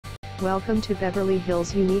Welcome to Beverly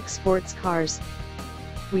Hills Unique Sports Cars.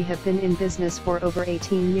 We have been in business for over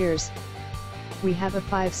 18 years. We have a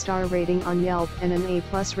 5-star rating on Yelp and an A+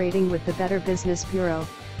 rating with the Better Business Bureau.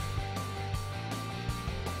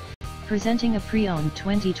 Presenting a pre-owned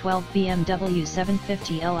 2012 BMW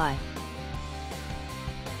 750 Li.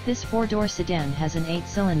 This 4-door sedan has an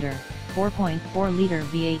 8-cylinder, 4.4-liter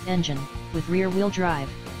V8 engine, with rear-wheel drive,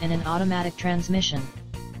 and an automatic transmission.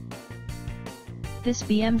 This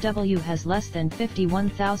BMW has less than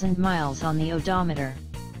 51,000 miles on the odometer.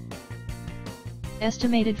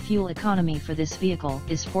 Estimated fuel economy for this vehicle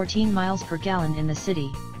is 14 miles per gallon in the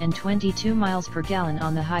city, and 22 miles per gallon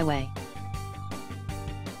on the highway.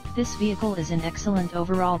 This vehicle is in excellent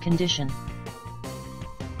overall condition.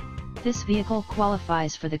 This vehicle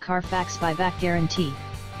qualifies for the Carfax buyback guarantee.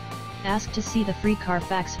 Ask to see the free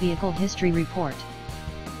Carfax Vehicle History Report.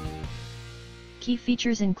 Key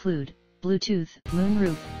features include Bluetooth,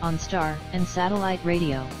 moonroof, OnStar, and satellite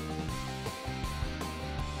radio.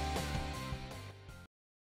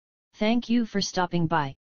 Thank you for stopping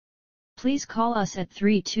by. Please call us at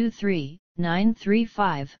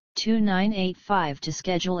 323-935-2985 to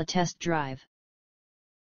schedule a test drive.